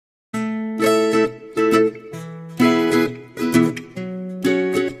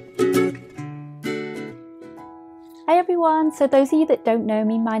everyone, so those of you that don't know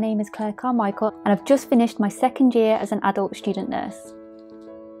me, my name is Claire Carmichael and I've just finished my second year as an adult student nurse.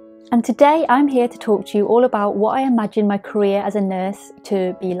 And today I'm here to talk to you all about what I imagine my career as a nurse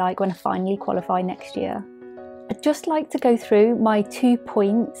to be like when I finally qualify next year. I'd just like to go through my 2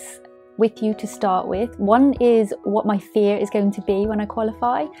 points with you to start with. One is what my fear is going to be when I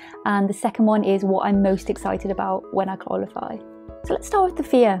qualify, and the second one is what I'm most excited about when I qualify. So let's start with the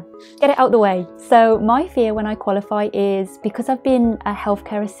fear, get it out the way. So my fear when I qualify is because I've been a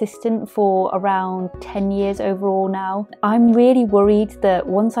healthcare assistant for around 10 years overall now. I'm really worried that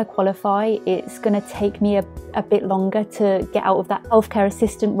once I qualify, it's going to take me a bit longer to get out of that healthcare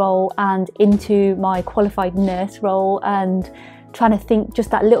assistant role and into my qualified nurse role, and trying to think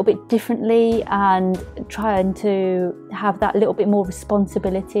just that little bit differently and trying to have that little bit more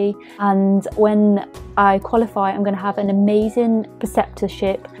responsibility. And when I qualify, I'm going to have an amazing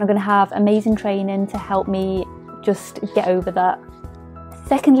preceptorship. I'm going to have amazing training to help me just get over that.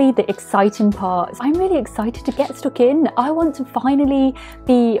 Secondly, the exciting part. I'm really excited to get stuck in. I want to finally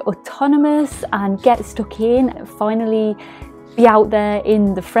be autonomous and get stuck in, finally be out there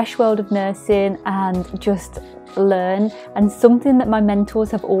in the fresh world of nursing and just learn. And something that my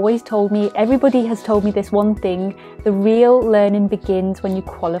mentors have always told me, everybody has told me this one thing: the real learning begins when you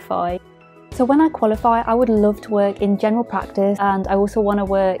qualify. So when I qualify, I would love to work in general practice, and I also want to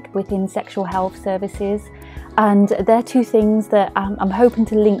work within sexual health services. And they're two things that I'm hoping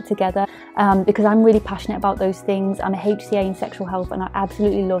to link together because I'm really passionate about those things. I'm a HCA in sexual health and I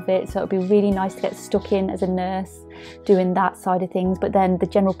absolutely love it. So it'd be really nice to get stuck in as a nurse doing that side of things. But then the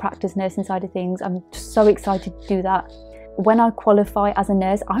general practice nursing side of things, I'm just so excited to do that. When I qualify as a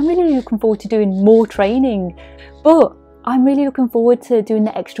nurse, I'm really looking forward to doing more training. But I'm really looking forward to doing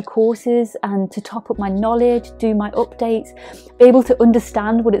the extra courses and to top up my knowledge, do my updates, be able to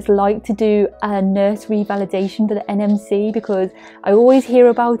understand what it's like to do a nurse revalidation for the NMC, because I always hear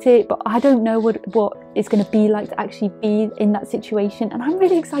about it, but I don't know what it's going to be like to actually be in that situation. And I'm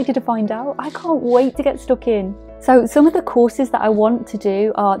really excited to find out. I can't wait to get stuck in. So some of the courses that I want to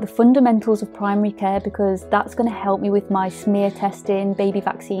do are the fundamentals of primary care, because that's going to help me with my smear testing, baby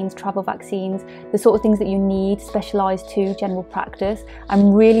vaccines, travel vaccines, the sort of things that you need specialised to general practice.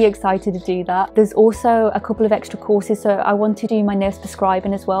 I'm really excited to do that. There's also a couple of extra courses, so I want to do my nurse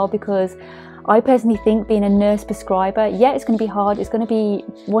prescribing as well, because I personally think being a nurse prescriber, yeah, it's going to be hard. It's going to be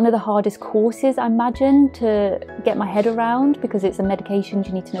one of the hardest courses, I imagine, to get my head around, because it's a medication,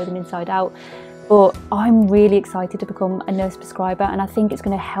 you need to know them inside out. But I'm really excited to become a nurse prescriber, and I think it's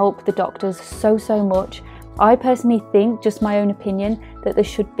going to help the doctors so much. I personally think, just my own opinion, that there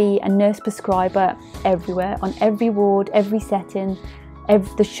should be a nurse prescriber everywhere, on every ward, every setting.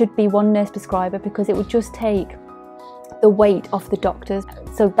 There should be one nurse prescriber, because it would just take the weight off the doctors.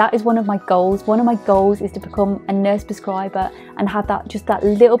 So that is one of my goals. One of my goals is to become a nurse prescriber and have that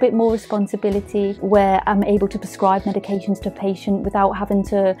little bit more responsibility, where I'm able to prescribe medications to a patient without having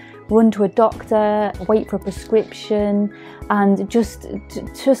to run to a doctor, wait for a prescription, and just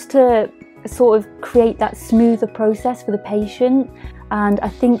to sort of create that smoother process for the patient. And I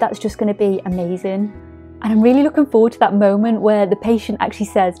think that's just going to be amazing. And I'm really looking forward to that moment where the patient actually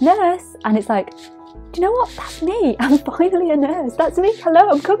says, "Nurse," and it's like, do you know what? That's me. I'm finally a nurse. That's me.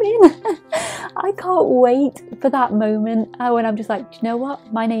 Hello, I'm coming. I can't wait for that moment when I'm just like, do you know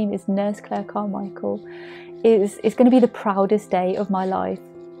what? My name is Nurse Claire Carmichael. It's going to be the proudest day of my life.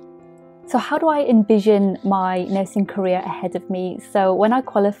 So how do I envision my nursing career ahead of me? So when I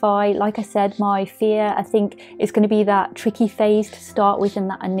qualify, like I said, my fear, I think, is going to be that tricky phase to start with, in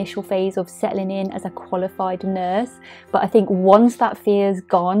that initial phase of settling in as a qualified nurse. But I think once that fear's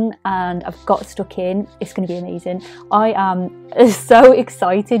gone and I've got stuck in, it's going to be amazing. I am so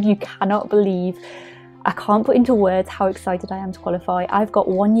excited. You cannot believe. I can't put into words how excited I am to qualify. I've got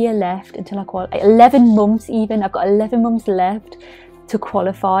 1 year left until I qualify, 11 months even. I've got 11 months left to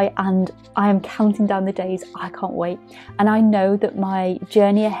qualify, and I am counting down the days. I can't wait. And I know that my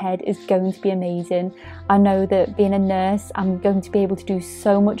journey ahead is going to be amazing. I know that being a nurse, I'm going to be able to do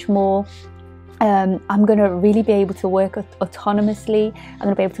so much more. I'm going to really be able to work autonomously. I'm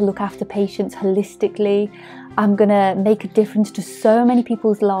going to be able to look after patients holistically. I'm going to make a difference to so many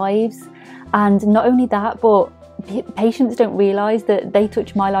people's lives. And not only that, but patients don't realise that they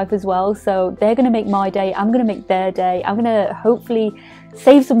touch my life as well. So they're going to make my day, I'm going to make their day. I'm going to hopefully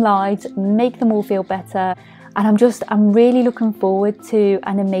save some lives, make them all feel better. And I'm really looking forward to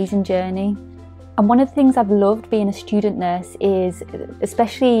an amazing journey. And one of the things I've loved being a student nurse is,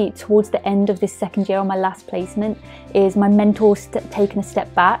 especially towards the end of this second year on my last placement, is my mentors taking a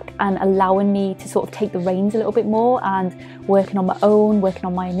step back and allowing me to sort of take the reins a little bit more and working on my own, working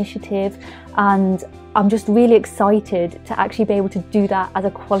on my initiative. And I'm just really excited to actually be able to do that as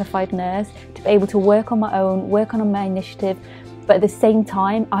a qualified nurse, to be able to work on my own, work on my initiative, but at the same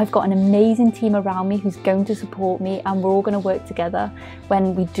time I've got an amazing team around me who's going to support me, and we're all going to work together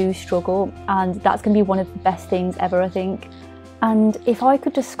when we do struggle, and that's going to be one of the best things ever, I think. And if I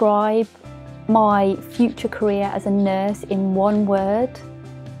could describe my future career as a nurse in one word,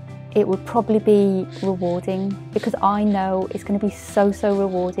 it would probably be rewarding, because I know it's going to be so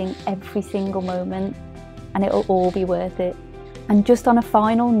rewarding every single moment, and it'll all be worth it. And just on a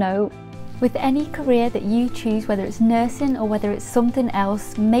final note, with any career that you choose, whether it's nursing or whether it's something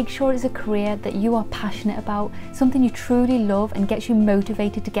else, make sure it's a career that you are passionate about, something you truly love and gets you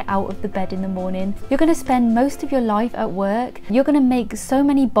motivated to get out of the bed in the morning. You're going to spend most of your life at work. You're going to make so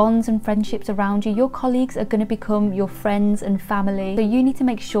many bonds and friendships around you. Your colleagues are going to become your friends and family. So you need to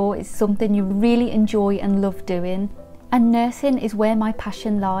make sure it's something you really enjoy and love doing. And nursing is where my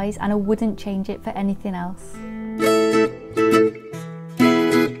passion lies, and I wouldn't change it for anything else.